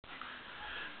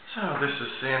So this is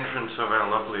the entrance of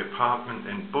our lovely apartment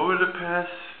in Budapest.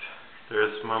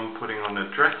 There's Mum putting on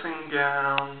a dressing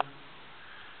gown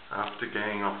after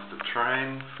getting off the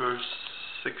train for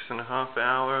 6.5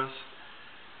 hours.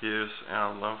 Here's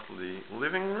our lovely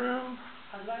living room.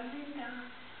 Hello, Linda.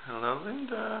 Hello,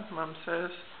 Linda, Mum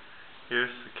says. Here's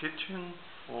the kitchen,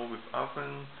 all with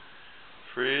oven,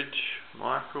 fridge,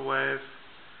 microwave,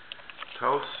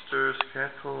 toasters,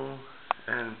 kettle,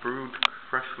 and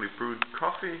freshly brewed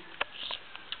coffee.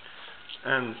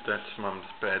 And that's Mum's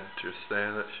bed just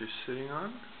there that she's sitting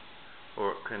on,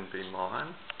 or it can be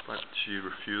mine, but she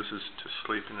refuses to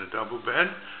sleep in a double bed.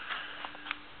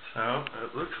 So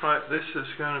it looks like this is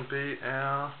going to be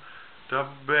our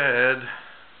double bed,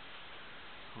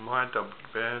 my double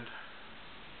bed.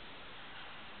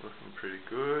 Looking pretty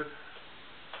good.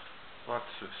 Lots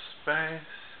of space.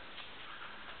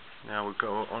 Now we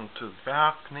go onto the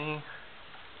balcony.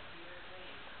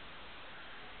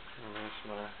 And there's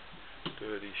my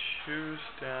dirty shoes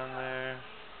down there.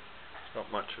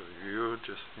 Not much of a view,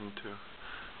 just into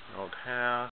an old house.